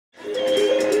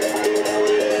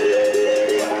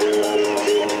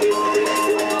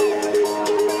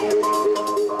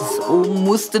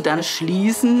musste dann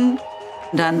schließen.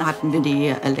 Dann hatten wir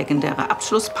die legendäre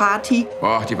Abschlussparty.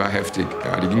 Boah, die war heftig.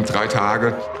 Ja, die ging 3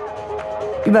 Tage.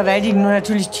 Überwältigend und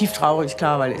natürlich tief traurig,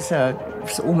 klar, weil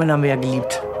das Omen haben wir ja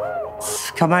geliebt.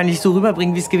 Das kann man nicht so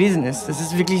rüberbringen, wie es gewesen ist. Das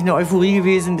ist wirklich eine Euphorie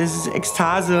gewesen, das ist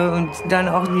Ekstase. Und dann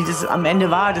auch, wie das am Ende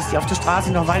war, dass die auf der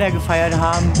Straße noch weiter gefeiert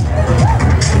haben.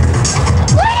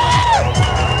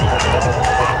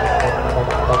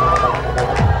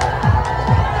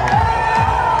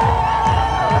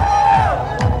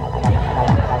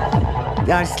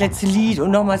 Ja, das letzte Lied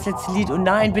und nochmal das letzte Lied und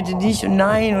nein, bitte nicht und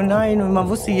nein und nein. Und man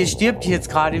wusste, hier stirbt jetzt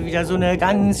gerade wieder so eine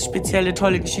ganz spezielle,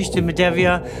 tolle Geschichte, mit der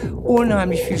wir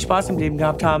unheimlich viel Spaß im Leben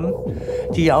gehabt haben,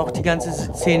 die auch die ganze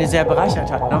Szene sehr bereichert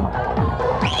hat. Ne?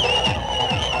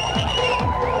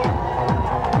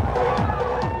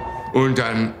 Und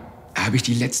dann habe ich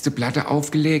die letzte Platte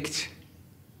aufgelegt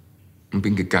und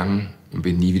bin gegangen und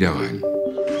bin nie wieder rein.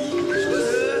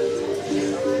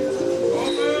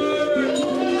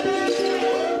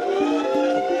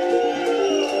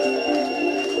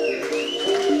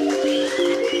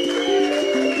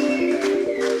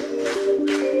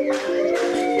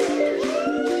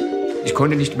 Ich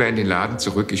konnte nicht mehr in den Laden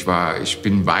zurück. Ich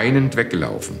bin weinend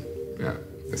weggelaufen. Ja,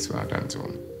 das war dann so.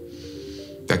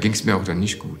 Da ging es mir auch dann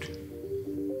nicht gut.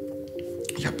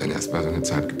 Ich habe dann erst mal so eine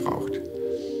Zeit gebraucht.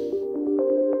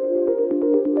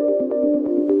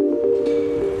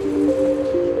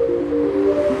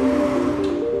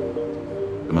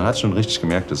 Man hat schon richtig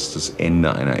gemerkt, das ist das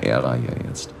Ende einer Ära hier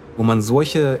jetzt. Wo man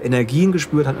solche Energien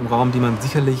gespürt hat im Raum, die man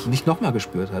sicherlich nicht nochmal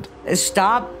gespürt hat. Es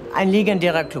starb ein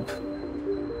legendärer Club.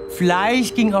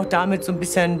 Vielleicht ging auch damit so ein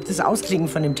bisschen das Ausklingen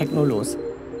von dem Techno los.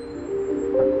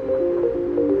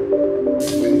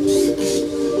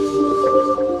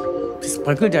 Das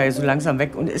bröckelt ja so langsam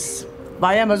weg und es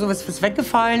war ja immer so was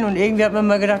weggefallen und irgendwie hat man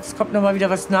mal gedacht, es kommt noch mal wieder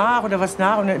was nach oder was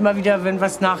nach und dann immer wieder, wenn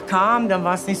was nachkam, dann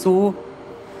war es nicht so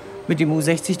mit dem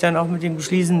U60 dann auch mit dem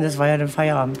Beschließen, das war ja dann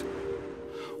Feierabend.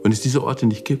 Wenn es diese Orte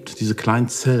nicht gibt, diese kleinen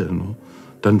Zellen,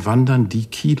 dann wandern die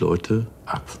Key-Leute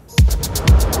ab.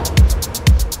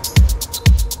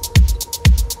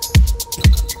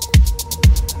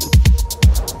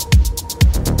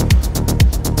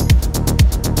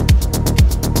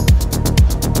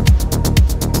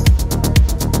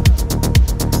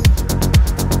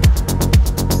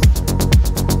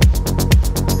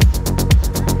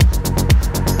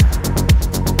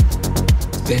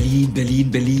 Berlin,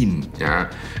 Berlin, Berlin. Ja,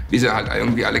 wie sie halt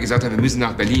irgendwie alle gesagt haben, wir müssen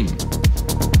nach Berlin.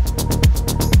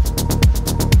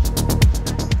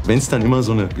 Wenn es dann immer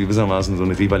so eine, gewissermaßen so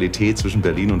eine Rivalität zwischen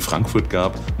Berlin und Frankfurt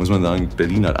gab, muss man sagen,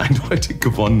 Berlin hat eindeutig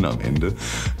gewonnen am Ende.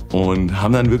 Und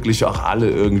haben dann wirklich auch alle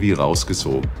irgendwie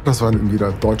rausgesogen. Das war in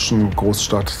jeder deutschen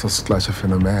Großstadt das gleiche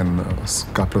Phänomen. Es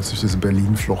gab plötzlich diese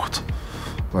Berlin-Flucht,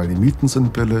 weil die Mieten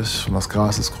sind billig und das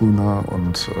Gras ist grüner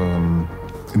und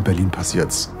in Berlin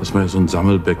passiert's. Das war ja so ein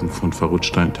Sammelbecken von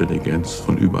verrutschter Intelligenz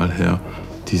von überall her,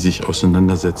 die sich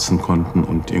auseinandersetzen konnten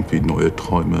und irgendwie neue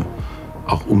Träume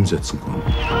auch umsetzen konnten.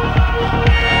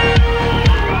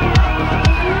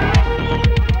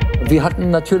 Wir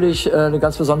hatten natürlich eine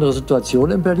ganz besondere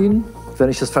Situation in Berlin, wenn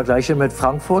ich das vergleiche mit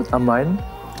Frankfurt am Main,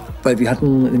 weil wir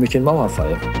hatten nämlich den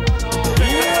Mauerfall.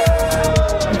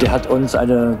 Und der hat uns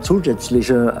eine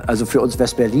zusätzliche, also für uns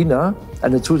Westberliner,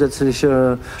 eine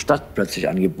zusätzliche Stadt plötzlich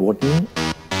angeboten.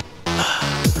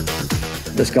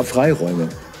 Es gab Freiräume,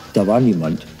 da war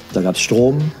niemand. Da gab es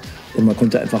Strom und man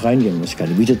konnte einfach reingehen, man musste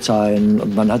keine Miete zahlen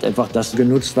und man hat einfach das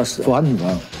genutzt, was vorhanden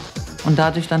war. Und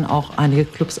dadurch dann auch einige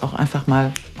Clubs auch einfach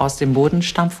mal aus dem Boden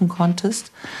stampfen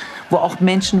konntest, wo auch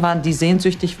Menschen waren, die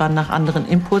sehnsüchtig waren nach anderen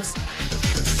Inputs.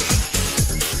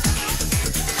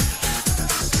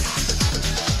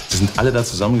 Sie sind alle da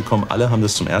zusammengekommen, alle haben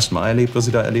das zum ersten Mal erlebt, was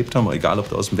sie da erlebt haben, egal ob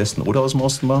da aus dem Westen oder aus dem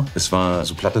Osten war. Es war,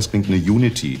 so platt das klingt, eine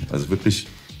Unity, also wirklich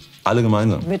alle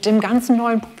gemeinsam. Mit dem ganzen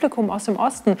neuen Publikum aus dem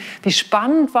Osten. Wie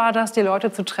spannend war das, die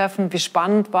Leute zu treffen, wie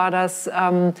spannend war das,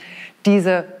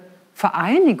 diese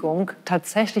Vereinigung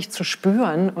tatsächlich zu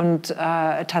spüren und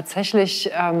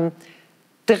tatsächlich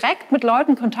direkt mit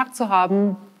Leuten Kontakt zu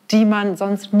haben, die man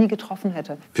sonst nie getroffen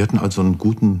hätte. Wir hatten also einen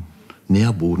guten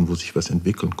Nährboden, wo sich was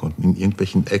entwickeln konnten, in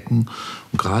irgendwelchen Ecken.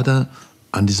 Und gerade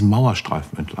an diesem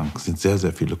Mauerstreifen entlang sind sehr,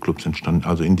 sehr viele Clubs entstanden,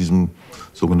 also in diesem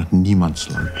sogenannten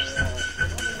Niemandsland.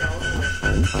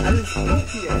 Alles gut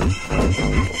hier.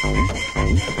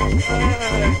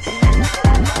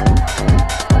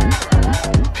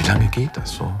 Wie lange geht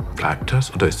das so? Bleibt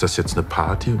das? Oder ist das jetzt eine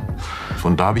Party?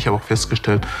 Von da habe ich aber auch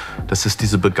festgestellt, dass es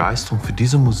diese Begeisterung für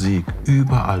diese Musik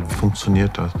überall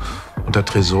funktioniert hat. Und der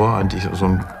Tresor, eigentlich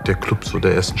so der Club so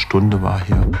der ersten Stunde war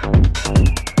hier.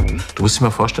 Du musst dir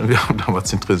mal vorstellen, wir haben damals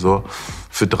den Tresor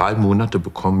für 3 Monate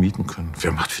bekommen, mieten können.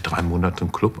 Wer macht für 3 Monate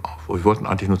einen Club auf? Wir wollten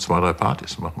eigentlich nur 2, 3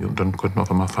 Partys machen. Und dann konnten wir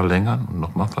auf einmal verlängern und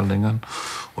nochmal verlängern.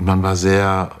 Und man war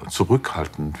sehr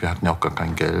zurückhaltend. Wir hatten ja auch gar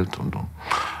kein Geld.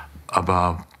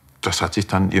 Aber das hat sich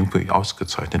dann irgendwie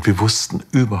ausgezeichnet. Wir wussten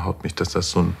überhaupt nicht, dass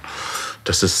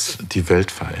es die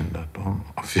Welt verändert.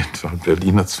 Auf jeden Fall,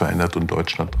 Berlin hat es verändert und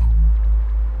Deutschland auch.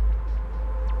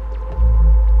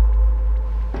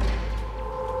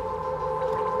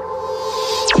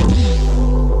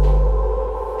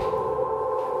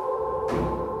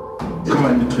 Guck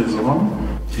mal in die Tresor.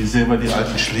 Hier sehen wir die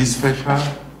alten Schließfächer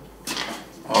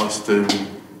aus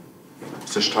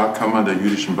der Startkammer der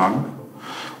Jüdischen Bank.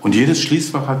 Und jedes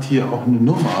Schließfach hat hier auch eine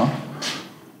Nummer.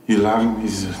 Hier lagen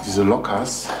diese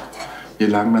Lockers. Hier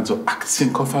lagen dann so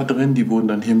Aktienkoffer drin, die wurden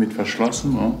dann hiermit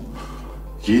verschlossen. Ne?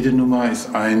 Jede Nummer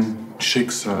ist ein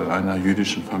Schicksal einer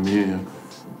jüdischen Familie.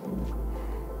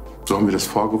 So haben wir das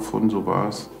vorgefunden, so war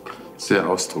es. Sehr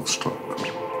ausdrucksstark.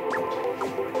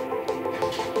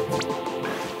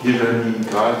 Hier werden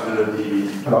gerade die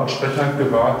Lautsprecher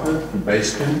gewartet, die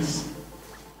Basskins.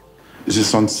 Es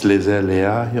ist sonst sehr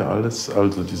leer hier alles,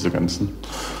 also diese ganzen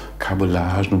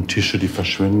Kabellagen und Tische, die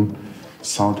verschwinden.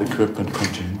 Sound-Equipment kommt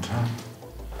hier hinter.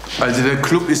 Also der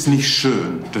Club ist nicht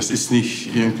schön. Das ist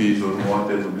nicht irgendwie so ein Ort,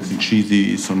 der so ein bisschen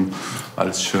cheesy ist und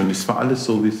alles schön ist. Es war alles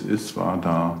so, wie es ist, war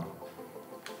da.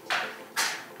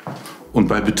 Und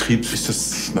bei Betrieb ist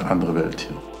das eine andere Welt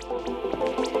hier.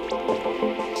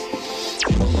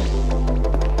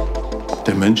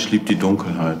 Der Mensch liebt die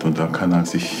Dunkelheit und da kann er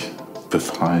sich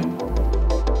befreien.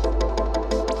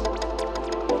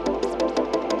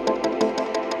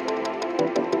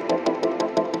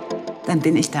 Dann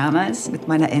bin ich damals mit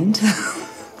meiner Ente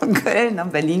von Köln nach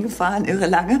Berlin gefahren, irre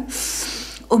lange,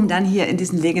 um dann hier in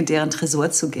diesen legendären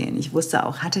Tresor zu gehen. Ich wusste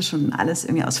auch, hatte schon alles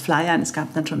irgendwie aus Flyern. Es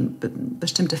gab dann schon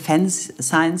bestimmte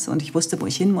Fansigns und ich wusste, wo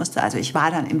ich hin musste. Also ich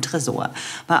war dann im Tresor,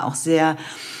 war auch sehr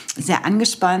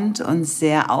angespannt und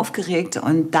sehr aufgeregt.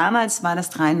 Und damals war das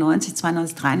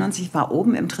 92, war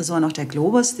oben im Tresor noch der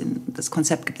Globus. Das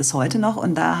Konzept gibt es heute noch.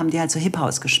 Und da haben die halt so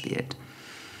Hip-House gespielt.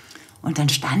 Und dann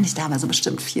stand ich da mal so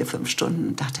bestimmt 4, 5 Stunden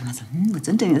und dachte mir so, was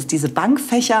sind denn jetzt diese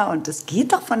Bankfächer? Und das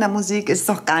geht doch von der Musik, ist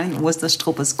doch gar nicht, wo ist das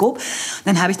Stroboskop? Und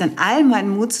dann habe ich dann all meinen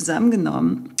Mut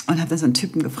zusammengenommen und habe dann so einen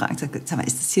Typen gefragt, sag mal,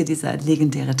 ist das hier dieser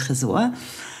legendäre Tresor?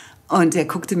 Und der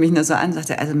guckte mich nur so an und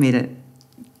sagte, also Mädel,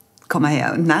 komm mal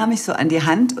her, und nahm mich so an die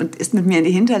Hand und ist mit mir in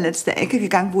die hinterletzte Ecke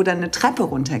gegangen, wo dann eine Treppe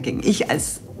runterging. Ich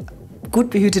als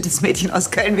gut behütetes Mädchen aus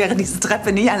Köln wäre diese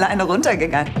Treppe nie alleine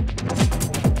runtergegangen.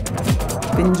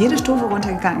 Ich bin jede Stufe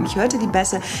runtergegangen, ich hörte die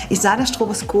Bässe, ich sah das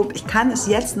Stroboskop, ich kann es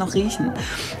jetzt noch riechen.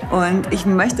 Und ich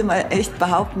möchte mal echt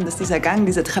behaupten, dass dieser Gang,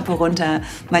 diese Treppe runter,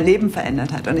 mein Leben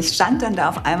verändert hat. Und ich stand dann da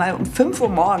auf einmal um 5 Uhr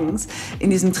morgens in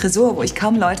diesem Tresor, wo ich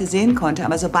kaum Leute sehen konnte.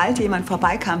 Aber sobald jemand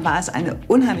vorbeikam, war es eine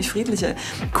unheimlich friedliche,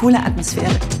 coole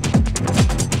Atmosphäre.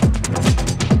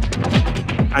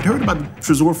 I'd heard about the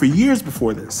Tresor for years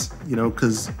before this, you know,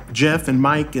 because Jeff and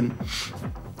Mike and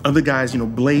other guys, you know,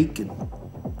 Blake and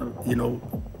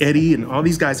Eddie and all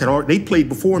these guys they played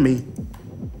before me.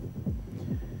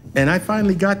 And I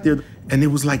finally got there and it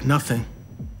was like nothing.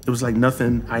 It was like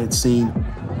nothing I had seen.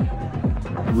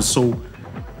 It was so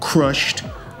crushed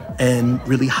and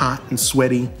really hot and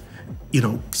sweaty, you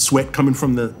know, sweat coming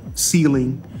from the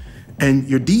ceiling. And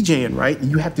you're DJing, right?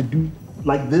 And you have to do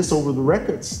like this over the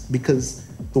records because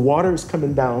the water is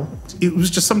coming down. It was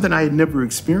just something I had never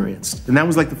experienced. And that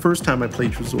was like the first time I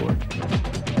played Tresor.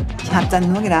 Ich habe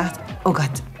dann nur gedacht, oh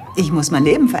Gott, ich muss mein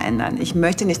Leben verändern. Ich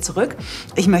möchte nicht zurück,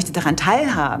 ich möchte daran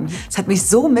teilhaben. Es hat mich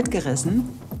so mitgerissen,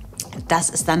 dass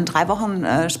es dann 3 Wochen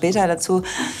später dazu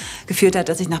geführt hat,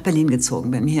 dass ich nach Berlin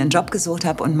gezogen bin, mir hier einen Job gesucht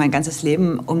habe und mein ganzes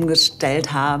Leben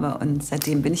umgestellt habe. Und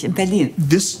seitdem bin ich in Berlin.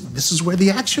 This is where the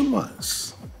action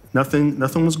was. Nothing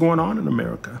was going on in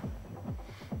America.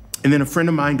 And then a friend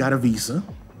of mine got a visa.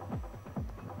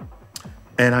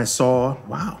 And I saw,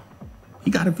 wow,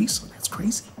 he got a visa. That's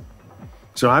crazy.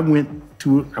 So I went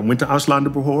to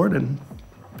Auslanderbehörde and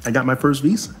I got my first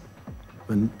visa.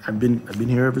 And I've been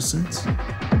here ever since.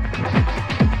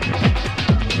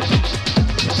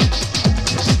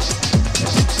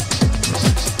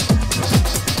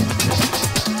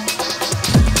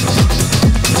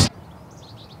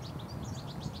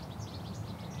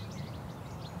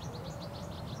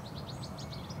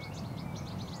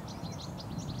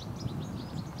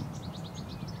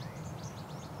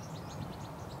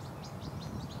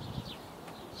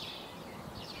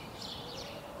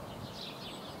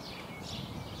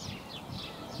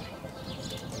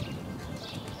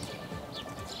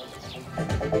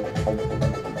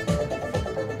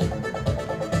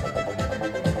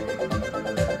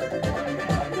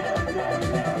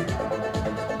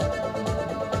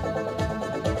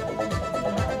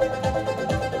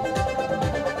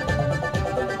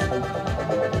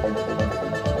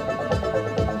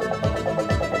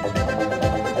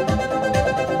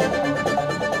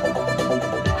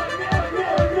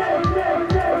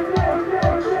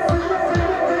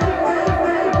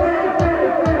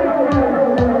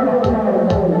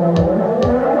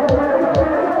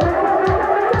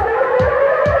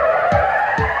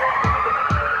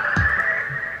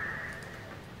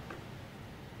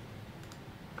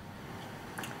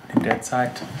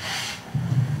 Zeit.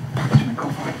 Pack ich meinen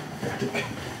Koffer. Fertig.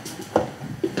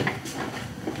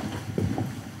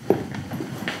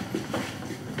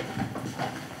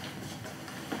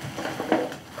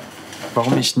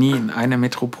 Warum ich nie in eine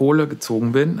Metropole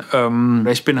gezogen bin.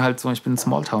 Ich bin halt so, ich bin ein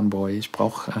Smalltown-Boy. Ich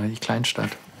brauche die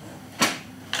Kleinstadt.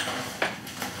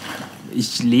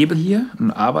 Ich lebe hier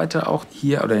und arbeite auch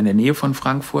hier oder in der Nähe von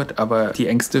Frankfurt, aber die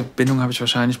engste Bindung habe ich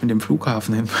wahrscheinlich mit dem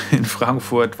Flughafen in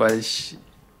Frankfurt, weil ich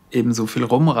eben so viel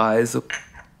rumreise.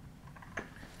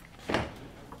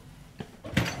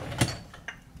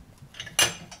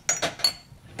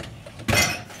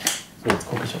 So, jetzt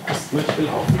gucke ich, ob das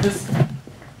durchgelaufen ist.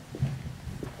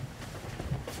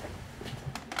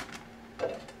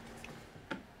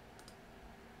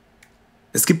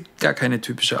 Es gibt gar keine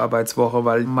typische Arbeitswoche,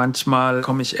 weil manchmal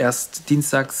komme ich erst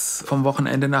dienstags vom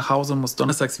Wochenende nach Hause und muss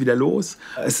donnerstags wieder los.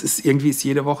 Irgendwie ist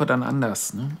jede Woche dann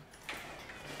anders. Ne?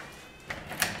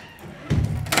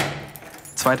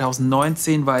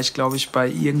 2019 war ich, glaube ich, bei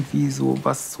irgendwie so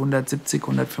 170,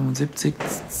 175,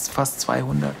 fast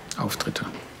 200 Auftritte.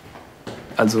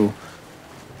 Also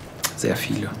sehr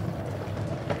viele.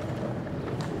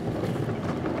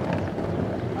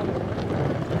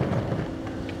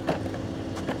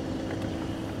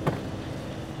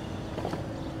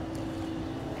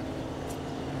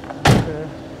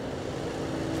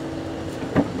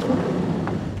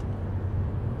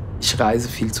 Ich reise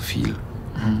viel zu viel.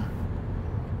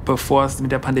 Bevor es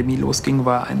mit der Pandemie losging,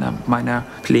 war einer meiner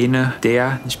Pläne,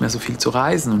 nicht mehr so viel zu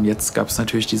reisen. Und jetzt gab es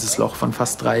natürlich dieses Loch von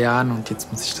fast 3 Jahren. Und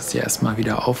jetzt muss ich das ja erstmal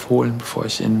wieder aufholen, bevor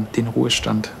ich in den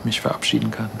Ruhestand mich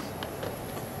verabschieden kann.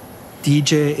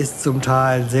 DJ ist zum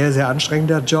Teil ein sehr, sehr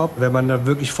anstrengender Job. Wenn man dann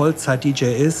wirklich Vollzeit-DJ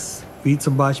ist, wie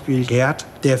zum Beispiel Gerd,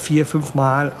 der 4-5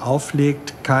 Mal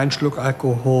auflegt, keinen Schluck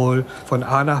Alkohol, von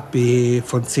A nach B,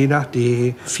 von C nach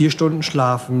D, 4 Stunden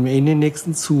schlafen, in den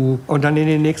nächsten Zug und dann in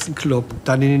den nächsten Club,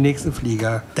 dann in den nächsten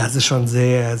Flieger. Das ist schon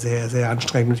sehr, sehr, sehr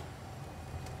anstrengend.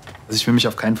 Also ich will mich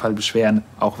auf keinen Fall beschweren,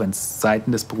 auch wenn es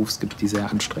Seiten des Berufs gibt, die sehr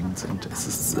anstrengend sind. Es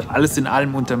ist alles in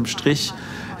allem unterm Strich.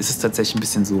 Es ist tatsächlich ein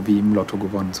bisschen so, wie im Lotto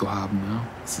gewonnen zu haben. Ja.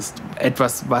 Es ist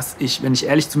etwas, wenn ich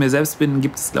ehrlich zu mir selbst bin,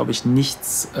 gibt es, glaube ich,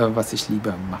 nichts, was ich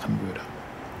lieber machen würde.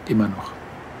 Immer noch.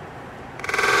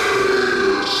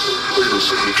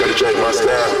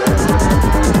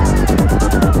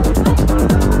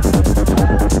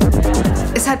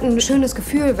 Es hat ein schönes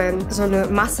Gefühl, wenn so eine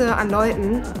Masse an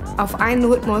Leuten auf einen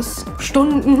Rhythmus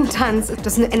Stunden tanzt.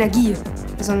 Das ist eine Energie,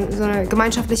 so eine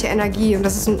gemeinschaftliche Energie. Und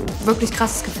das ist ein wirklich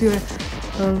krasses Gefühl.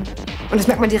 Und das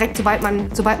merkt man direkt, sobald man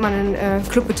einen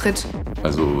Club betritt.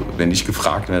 Also wenn ich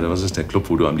gefragt werde, was ist der Club,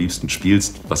 wo du am liebsten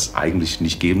spielst, was eigentlich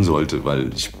nicht geben sollte,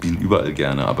 weil ich spiele überall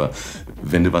gerne, aber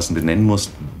wenn du was benennen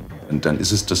musst, dann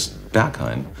ist es das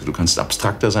Berghain. Du kannst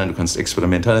abstrakter sein, du kannst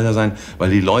experimentaler sein, weil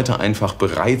die Leute einfach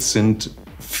bereit sind,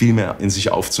 viel mehr in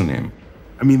sich aufzunehmen.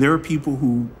 I mean, there are people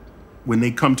who, when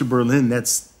they come to Berlin,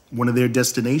 that's one of their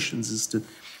destinations, is to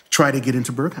try to get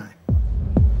into Berghain.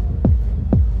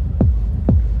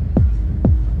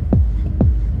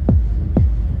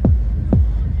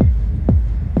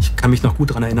 Ich kann mich noch gut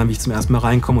daran erinnern, wie ich zum ersten Mal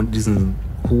reinkomme und diesen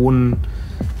hohen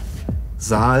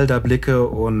Saal da blicke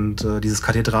und dieses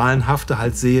Kathedralenhafte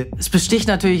halt sehe. Es besticht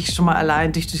natürlich schon mal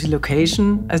allein durch die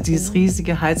Location, also dieses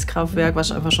riesige Heizkraftwerk,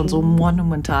 was einfach schon so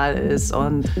monumental ist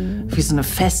und wie so eine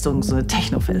Festung, so eine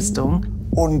Techno-Festung.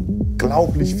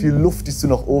 Unglaublich viel Luft, die du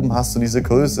nach oben hast und diese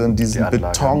Größe und diese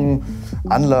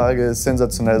Betonanlage ist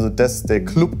sensationell. Also der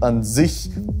Club an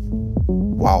sich,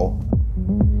 wow.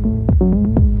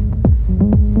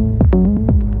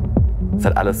 Es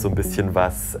hat alles so ein bisschen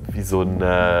was wie so ein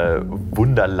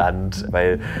Wunderland,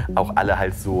 weil auch alle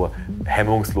halt so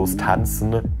hemmungslos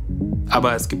tanzen.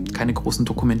 Aber es gibt keine großen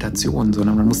Dokumentationen,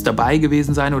 sondern man muss dabei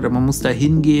gewesen sein oder man muss da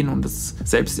hingehen und es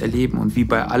selbst erleben. Und wie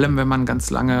bei allem, wenn man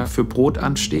ganz lange für Brot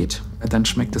ansteht, dann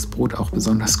schmeckt das Brot auch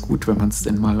besonders gut, wenn man es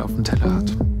denn mal auf dem Teller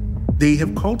hat. They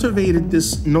have cultivated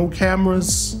this no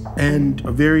cameras and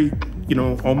a very,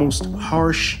 almost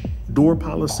harsh door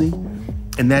policy,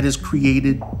 and that has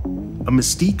created a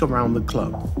mystique around the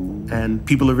club, and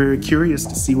people are very curious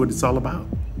to see what it's all about.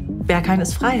 Berghain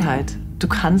ist Freiheit. Du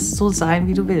kannst so sein,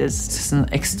 wie du willst. Es ist eine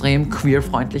extrem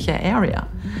queerfreundliche Area.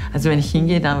 Also wenn ich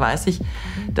hingehe, dann weiß ich,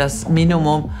 dass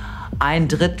Minimum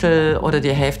 1/3 oder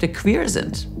die Hälfte queer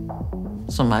sind.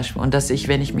 Zum Beispiel. Und dass ich,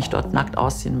 wenn ich mich dort nackt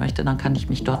ausziehen möchte, dann kann ich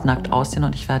mich dort nackt ausziehen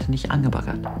und ich werde nicht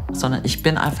angebaggert. Sondern ich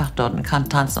bin einfach dort und kann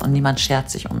tanzen und niemand schert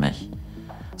sich um mich.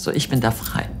 So, ich bin da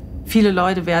frei. Viele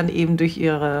Leute werden eben durch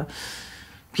ihre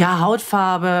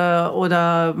Hautfarbe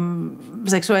oder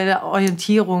sexuelle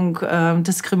Orientierung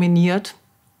diskriminiert.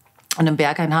 Und im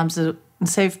Berghain haben sie ein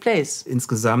Safe Place.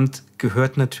 Insgesamt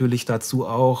gehört natürlich dazu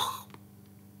auch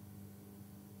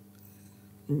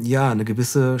eine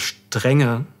gewisse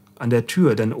Strenge an der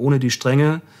Tür. Denn ohne die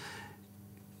Strenge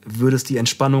würde es die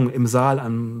Entspannung im Saal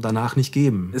danach nicht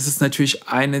geben. Es ist natürlich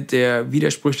eine der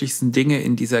widersprüchlichsten Dinge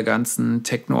in dieser ganzen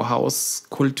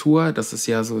Techno-House-Kultur. Das ist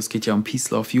ja so, es geht ja um Peace,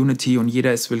 Love, Unity und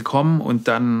jeder ist willkommen. Und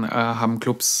dann haben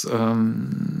Clubs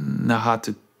eine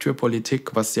harte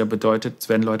Türpolitik, was ja bedeutet, es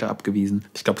werden Leute abgewiesen.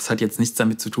 Ich glaube, es hat jetzt nichts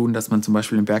damit zu tun, dass man zum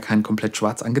Beispiel im Berghain komplett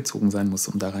schwarz angezogen sein muss,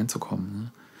 um da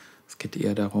reinzukommen. Es geht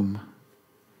eher darum...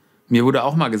 Mir wurde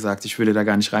auch mal gesagt, ich würde da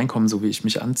gar nicht reinkommen, so wie ich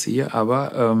mich anziehe.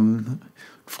 Aber ein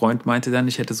Freund meinte dann,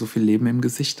 ich hätte so viel Leben im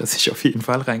Gesicht, dass ich auf jeden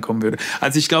Fall reinkommen würde.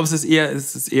 Also ich glaube, es ist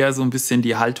eher so ein bisschen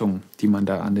die Haltung, die man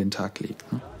da an den Tag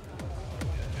legt. Ne?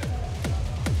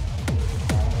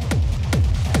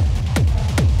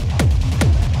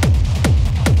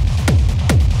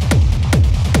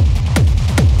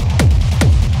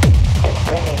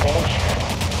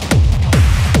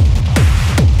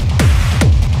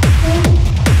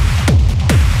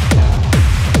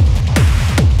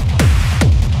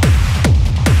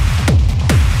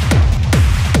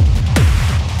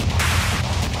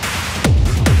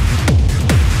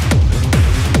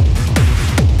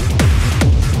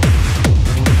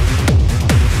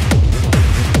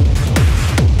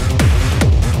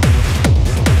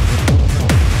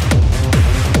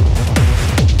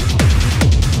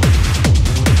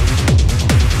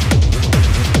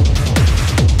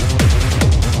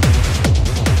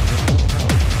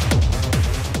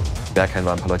 Berghain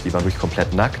waren ein paar Leute, die waren wirklich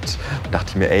komplett nackt. Und dachte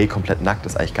ich mir, ey, komplett nackt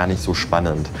ist eigentlich gar nicht so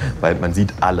spannend, weil man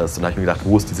sieht alles. Und da habe ich mir gedacht,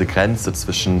 wo ist diese Grenze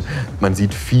zwischen, man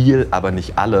sieht viel, aber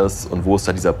nicht alles, und wo ist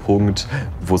da dieser Punkt,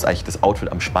 wo es eigentlich das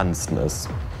Outfit am spannendsten ist.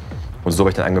 Und so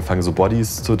habe ich dann angefangen, so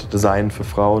Bodies zu designen für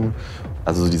Frauen.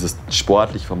 Also so dieses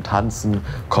sportlich vom Tanzen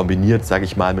kombiniert, sage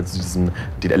ich mal, mit so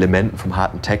den Elementen vom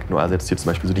harten Techno. Also jetzt hier zum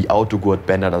Beispiel so die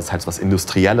Autogurtbänder, dass es halt so was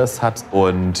Industrielles hat.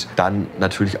 Und dann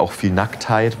natürlich auch viel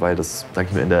Nacktheit, weil das, sage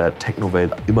ich mal, in der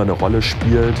Techno-Welt immer eine Rolle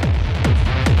spielt.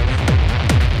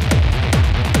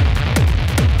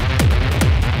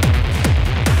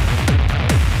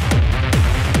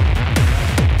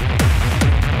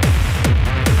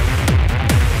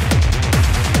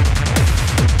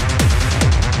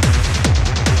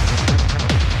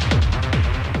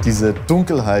 Diese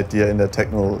Dunkelheit, die ja in der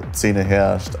Techno-Szene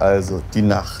herrscht, also die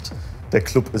Nacht, der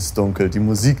Club ist dunkel, die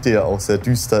Musik, die ja auch sehr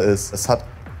düster ist, es hat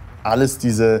alles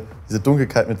diese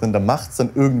Dunkelheit mit drin. Da macht es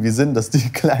dann irgendwie Sinn, dass die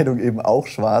Kleidung eben auch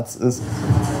schwarz ist.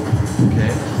 Okay,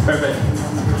 perfekt.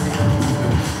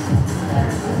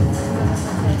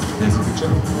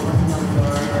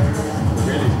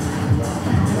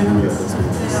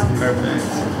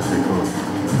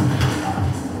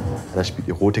 Da spielt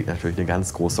Erotik natürlich eine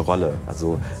ganz große Rolle.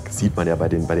 Also das sieht man ja bei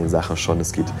den Sachen schon.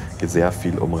 Es geht sehr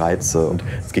viel um Reize. Und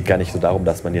es geht gar nicht so darum,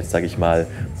 dass man jetzt, sage ich mal,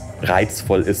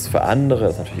 reizvoll ist für andere,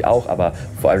 das natürlich auch, aber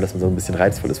vor allem, dass man so ein bisschen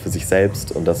reizvoll ist für sich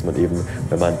selbst und dass man eben,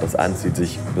 wenn man das anzieht,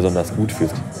 sich besonders gut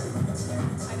fühlt.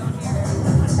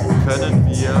 Können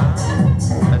wir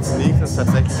als nächstes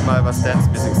tatsächlich mal was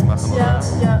Dance-Mäßiges machen, oder?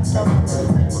 Ja, glaube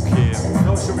ich. Okay.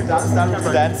 So, should we start with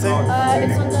the dancing?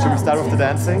 Should we start with the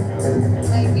dancing?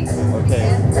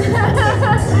 Okay.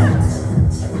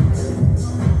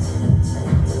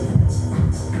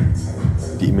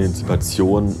 Die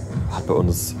Emanzipation hat bei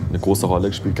uns eine große Rolle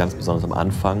gespielt, ganz besonders am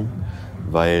Anfang,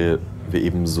 weil wir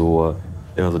eben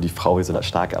immer so die Frau wie so eine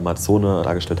starke Amazone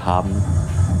dargestellt haben.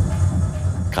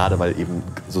 Gerade weil eben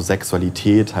so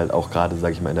Sexualität halt auch gerade,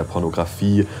 sage ich mal, in der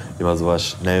Pornografie immer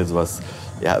sowas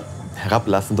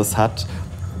Herablassendes hat,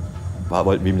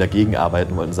 wollten wir eben dagegen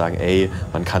arbeiten und wollten sagen, ey,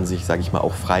 man kann sich, sage ich mal,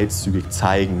 auch freizügig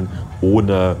zeigen,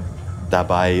 ohne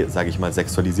dabei, sage ich mal,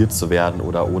 sexualisiert zu werden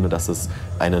oder ohne, dass es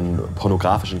einen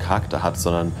pornografischen Charakter hat,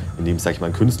 sondern indem es, sage ich mal,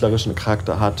 einen künstlerischen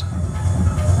Charakter hat.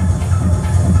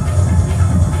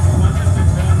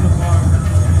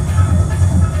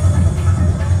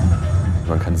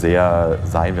 Man kann sehr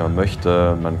sein, wie man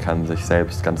möchte, man kann sich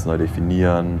selbst ganz neu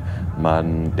definieren,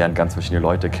 man lernt ganz verschiedene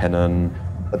Leute kennen.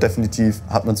 Definitiv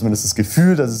hat man zumindest das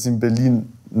Gefühl, dass es in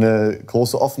Berlin eine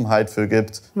große Offenheit für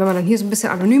gibt. Wenn man dann hier so ein bisschen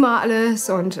anonymer alles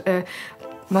und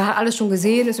man hat alles schon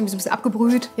gesehen, ist ein bisschen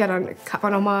abgebrüht, ja, dann hat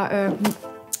man noch mal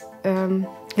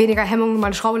weniger Hemmung, mal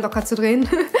eine Schraube locker zu drehen.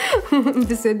 Ein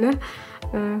bisschen, ne?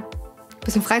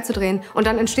 Bisschen frei zu drehen. Und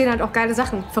dann entstehen halt auch geile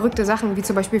Sachen, verrückte Sachen, wie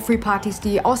zum Beispiel Free-Partys,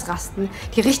 die ausrasten,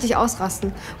 die richtig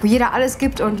ausrasten, wo jeder alles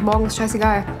gibt und morgen ist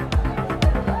scheißegal.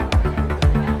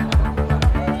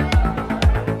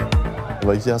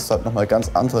 weil hier hast du halt nochmal ganz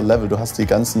andere Level. Du hast die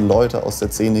ganzen Leute aus der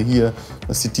Szene hier, du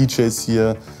hast die DJs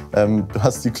hier, du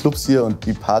hast die Clubs hier und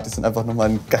die Partys sind einfach nochmal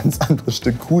ein ganz anderes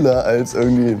Stück cooler als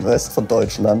irgendwie im Rest von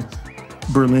Deutschland.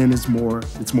 Berlin is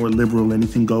it's more liberal,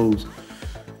 anything goes.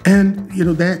 And, you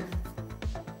know,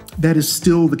 that is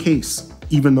still the case,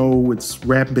 even though it's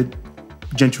rapid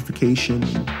gentrification.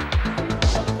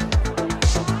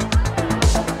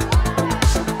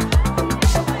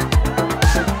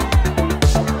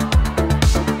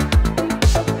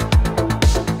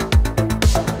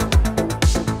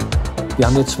 Wir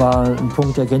haben jetzt zwar einen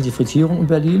Punkt der Gentrifizierung in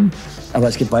Berlin, aber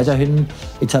es gibt weiterhin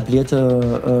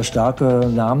etablierte, starke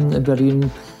Namen in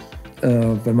Berlin.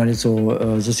 Wenn man jetzt so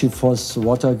Sisyphos,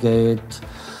 Watergate,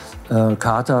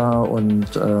 Carter und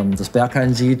das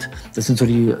Berghain sieht, das sind so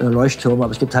die Leuchttürme,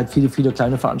 aber es gibt halt viele, viele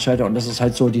kleine Veranstalter und das ist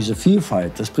halt so diese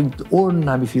Vielfalt. Das bringt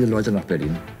unheimlich viele Leute nach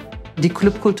Berlin. Die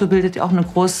Clubkultur bildet ja auch eine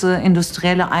große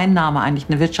industrielle Einnahme, eigentlich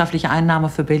eine wirtschaftliche Einnahme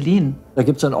für Berlin. Da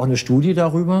gibt es dann auch eine Studie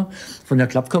darüber von der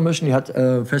Club Commission, die hat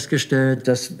festgestellt,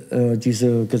 dass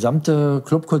diese gesamte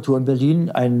Clubkultur in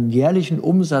Berlin einen jährlichen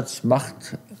Umsatz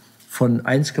macht von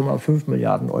 1,5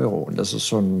 Milliarden Euro. Und das ist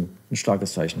schon ein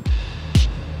starkes Zeichen.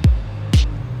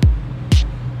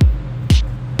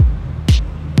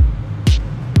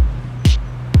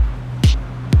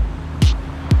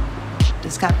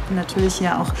 Es gab natürlich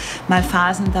ja auch mal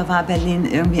Phasen, da war Berlin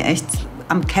irgendwie echt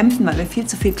am Kämpfen, weil wir viel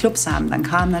zu viele Clubs haben. Dann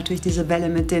kam natürlich diese Welle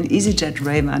mit den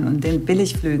EasyJet-Ravern und den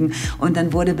Billigflügen. Und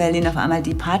dann wurde Berlin auf einmal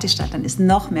die Partystadt. Dann ist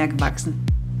noch mehr gewachsen.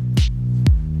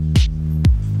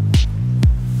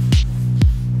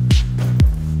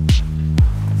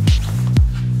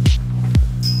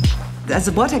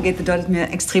 Also Watergate bedeutet mir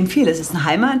extrem viel. Es ist eine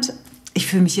Heimat. Ich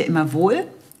fühle mich hier immer wohl.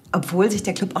 Obwohl sich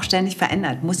der Club auch ständig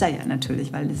verändert, muss er ja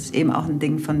natürlich, weil es eben auch ein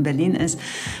Ding von Berlin ist,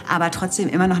 aber trotzdem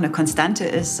immer noch eine Konstante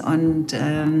ist und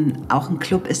auch ein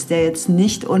Club ist, der jetzt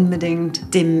nicht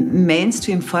unbedingt dem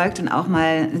Mainstream folgt und auch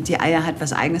mal die Eier hat,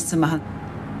 was Eigenes zu machen.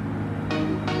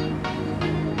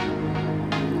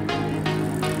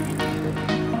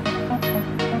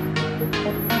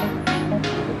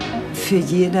 Für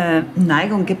jede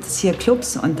Neigung gibt es hier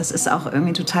Clubs und das ist auch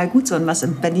irgendwie total gut so. Und was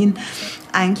in Berlin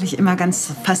eigentlich immer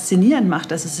ganz faszinierend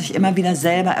macht, dass es sich immer wieder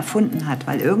selber erfunden hat.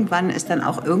 Weil irgendwann ist dann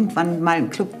auch irgendwann mal ein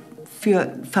Club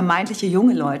für vermeintliche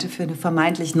junge Leute, für eine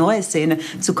vermeintlich neue Szene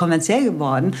zu kommerziell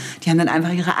geworden. Die haben dann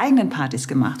einfach ihre eigenen Partys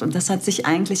gemacht. Und das hat sich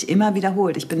eigentlich immer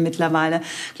wiederholt. Ich bin mittlerweile,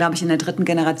 glaube ich, in der 3.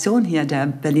 Generation hier der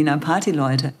Berliner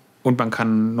Partyleute. Und man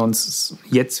kann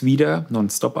jetzt wieder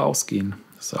nonstop ausgehen.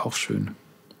 Das ist auch schön,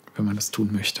 wenn man das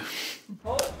tun möchte.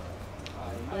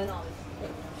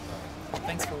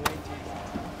 Thanks for waiting.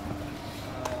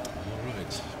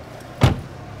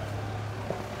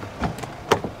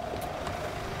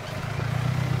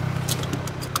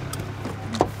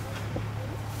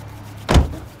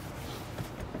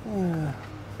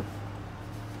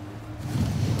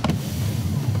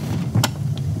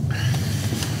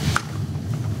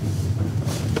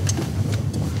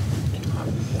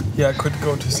 Yeah, I could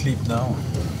go to sleep now.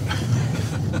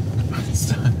 Ein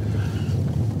bisschen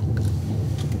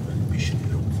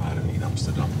herumfahren in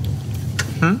Amsterdam.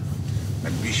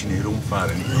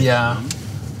 Yeah,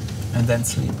 and then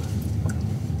sleep.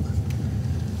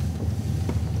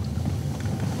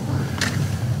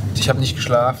 Ich habe nicht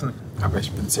geschlafen, aber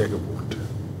ich bin sehr gewohnt.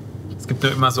 Es gibt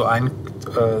nur immer so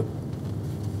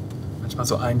manchmal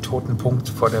so einen toten Punkt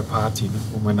vor der Party, ne,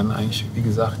 wo man dann eigentlich, wie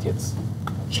gesagt, jetzt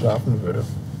schlafen würde.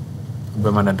 Und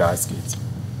wenn man dann da ist, geht's.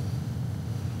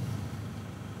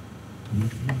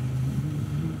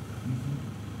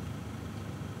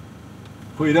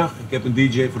 Goeiedag, ik heb een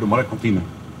DJ voor de marktkantine.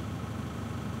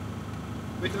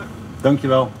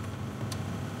 Dankjewel.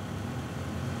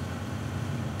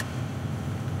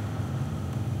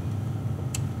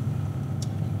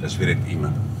 Dat is weer het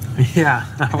iemand. Yeah,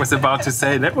 I was about to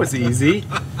say that was easy.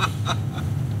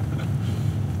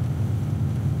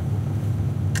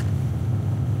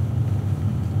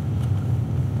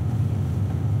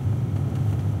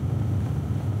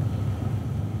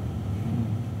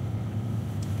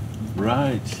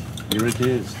 Right, here it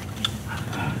is.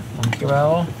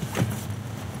 Dankjewel.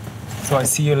 So I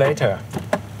see you later.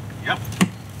 Yep.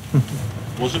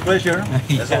 Was a pleasure,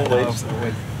 as always.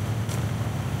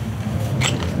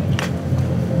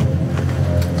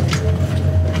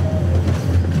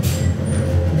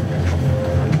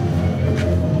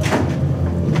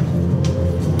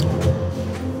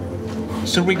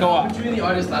 Should we go up? Between the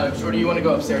artist lounge, or do you want to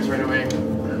go upstairs right away?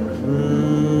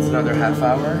 It's another half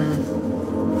hour.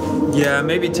 Yeah,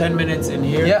 maybe 10 minutes in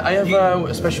here. Yeah, I have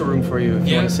a special room for you if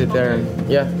you want to sit there.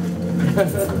 Yeah.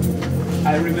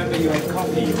 I remember you had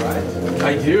coffee, right?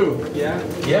 I do. Yeah?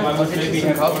 Yeah, Well, I'll get maybe you some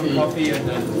have coffee. coffee and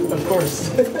then... Of course.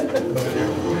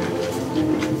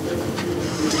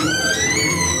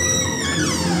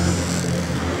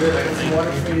 Good, I got some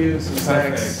water for you, some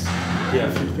snacks.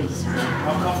 Yeah.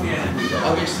 I'll coffee and...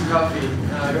 I'll get you some coffee.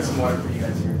 I got some water for you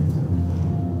guys here.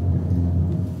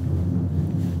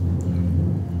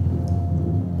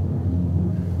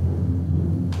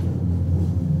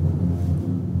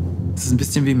 Es ist ein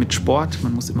bisschen wie mit Sport,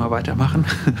 man muss immer weitermachen,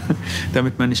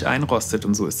 damit man nicht einrostet.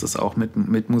 Und so ist es auch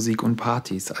mit Musik und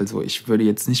Partys. Also ich würde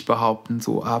jetzt nicht behaupten,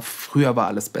 so, früher war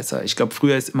alles besser. Ich glaube,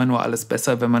 früher ist immer nur alles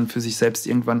besser, wenn man für sich selbst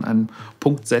irgendwann einen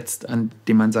Punkt setzt, an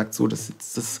dem man sagt, so, das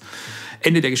ist das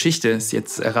Ende der Geschichte ist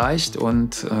jetzt erreicht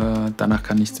und danach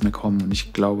kann nichts mehr kommen. Und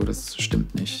ich glaube, das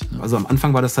stimmt nicht. Ne? Also am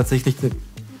Anfang war das tatsächlich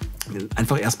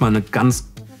einfach erstmal eine ganz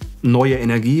neue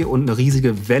Energie und eine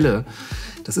riesige Welle.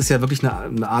 Das ist ja wirklich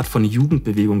eine Art von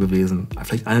Jugendbewegung gewesen.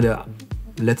 Vielleicht eine der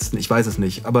letzten, ich weiß es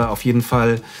nicht. Aber auf jeden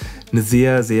Fall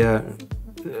eine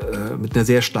mit einer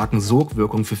sehr starken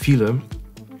Sogwirkung für viele,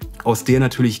 aus der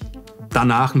natürlich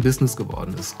danach ein Business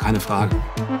geworden ist. Keine Frage.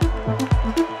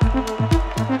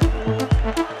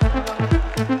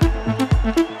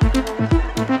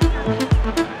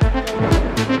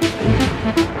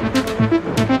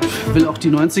 Ich will auch die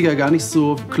 90er gar nicht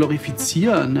so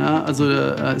glorifizieren. Ja? Also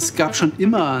es gab schon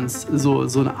immer so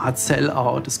eine Art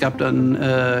Sellout. Es gab dann,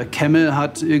 Camel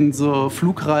hat irgend so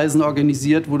Flugreisen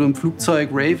organisiert, wo du im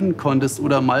Flugzeug raven konntest.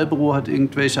 Oder Marlboro hat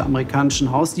irgendwelche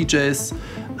amerikanischen House-DJs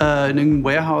in irgendein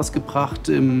Warehouse gebracht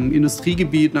im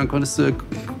Industriegebiet. Und dann konntest du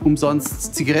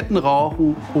umsonst Zigaretten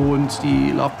rauchen. Und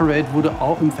die Love Parade wurde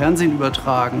auch im Fernsehen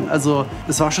übertragen. Also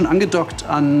es war schon angedockt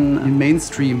an den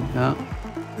Mainstream. Ja?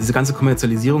 Diese ganze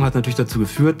Kommerzialisierung hat natürlich dazu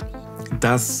geführt,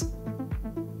 dass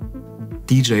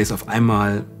DJs auf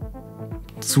einmal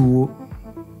zu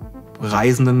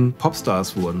reisenden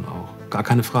Popstars wurden auch. Gar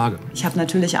keine Frage. Ich habe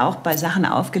natürlich auch bei Sachen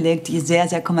aufgelegt, die sehr,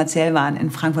 sehr kommerziell waren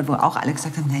in Frankfurt, wo auch alle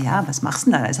gesagt haben, na ja, was machst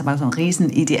du denn da? Da ist aber so ein riesen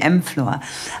EDM-Floor.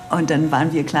 Und dann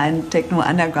waren wir kleinen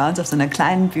Techno-Undergrounds auf so einer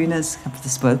kleinen Bühne, das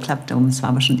World Club Dome, das war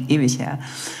aber schon ewig her.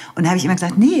 Und da habe ich immer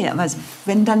gesagt, nee, aber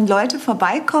wenn dann Leute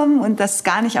vorbeikommen und das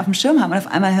gar nicht auf dem Schirm haben und auf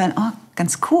einmal hören, oh,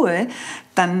 ganz cool,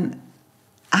 dann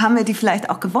haben wir die vielleicht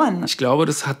auch gewonnen. Ich glaube,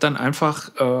 das hat dann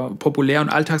einfach Populär- und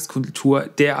Alltagskultur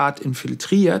derart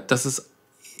infiltriert, dass es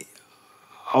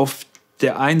auf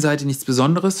der einen Seite nichts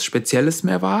Besonderes, Spezielles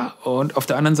mehr war und auf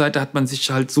der anderen Seite hat man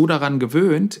sich halt so daran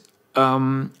gewöhnt,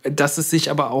 dass es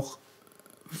sich aber auch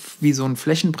wie so ein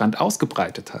Flächenbrand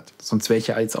ausgebreitet hat. Sonst wäre ich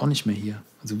ja jetzt auch nicht mehr hier.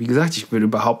 Also wie gesagt, ich würde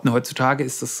behaupten, heutzutage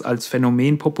ist das als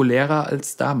Phänomen populärer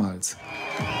als damals.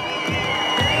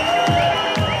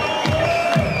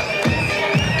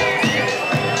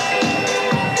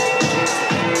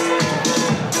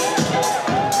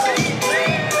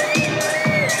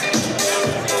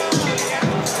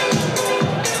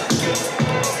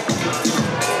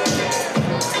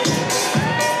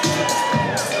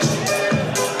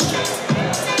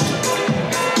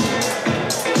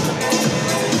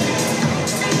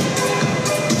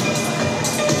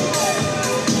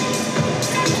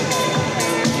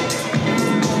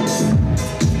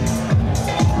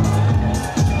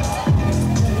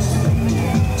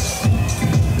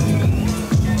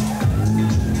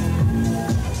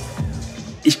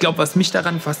 Ich glaube, was mich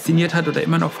daran fasziniert hat oder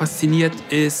immer noch fasziniert,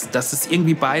 ist, dass es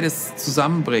irgendwie beides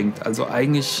zusammenbringt. Also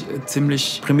eigentlich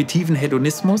ziemlich primitiven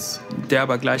Hedonismus, der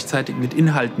aber gleichzeitig mit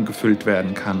Inhalten gefüllt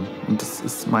werden kann. Und das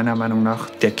ist meiner Meinung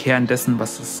nach der Kern dessen,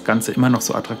 was das Ganze immer noch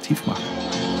so attraktiv macht.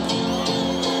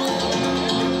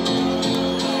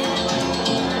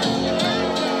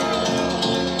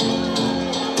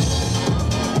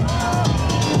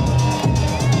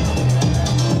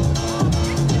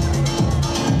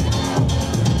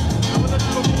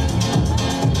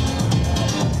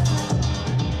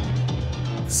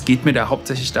 Es geht mir da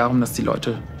hauptsächlich darum, dass die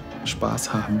Leute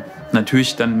Spaß haben.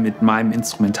 Natürlich dann mit meinem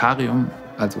Instrumentarium.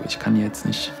 Also ich kann jetzt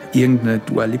nicht irgendeine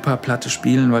Dua Lipa-Platte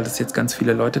spielen, weil das jetzt ganz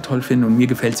viele Leute toll finden und mir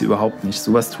gefällt sie überhaupt nicht.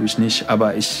 Sowas tue ich nicht,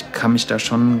 aber ich kann mich da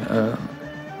schon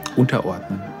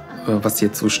unterordnen, was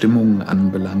jetzt so Stimmungen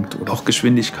anbelangt oder auch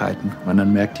Geschwindigkeiten. Wenn man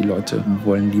dann merkt, die Leute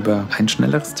wollen lieber ein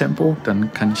schnelleres Tempo,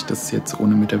 dann kann ich das jetzt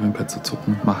ohne mit der Wimper zu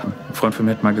zucken machen. Ein Freund von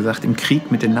mir hat mal gesagt, im Krieg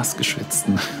mit den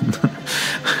Nassgeschwitzten.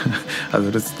 Also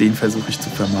den versuche ich zu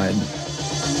vermeiden.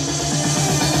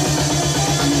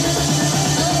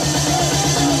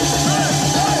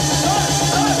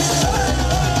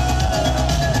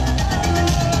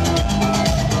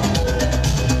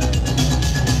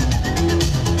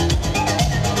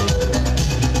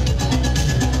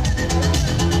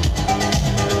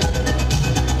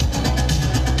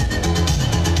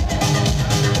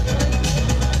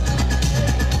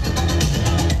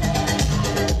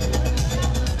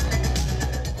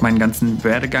 Meinen ganzen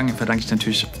Werdegang verdanke ich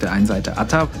natürlich auf der einen Seite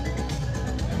Atta.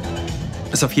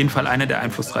 Ist auf jeden Fall einer der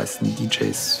einflussreichsten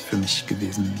DJs für mich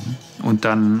gewesen. Und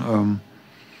dann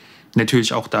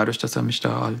natürlich auch dadurch, dass er mich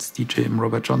da als DJ im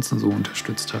Robert Johnson so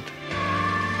unterstützt hat.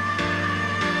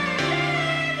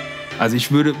 Also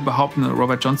ich würde behaupten,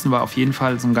 Robert Johnson war auf jeden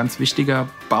Fall so ein ganz wichtiger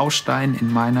Baustein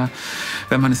in meiner,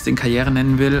 wenn man es den Karriere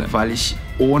nennen will, weil ich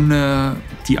ohne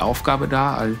die Aufgabe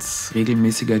da als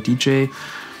regelmäßiger DJ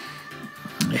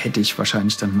hätte ich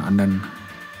wahrscheinlich dann einen anderen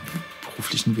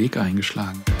beruflichen Weg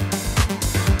eingeschlagen.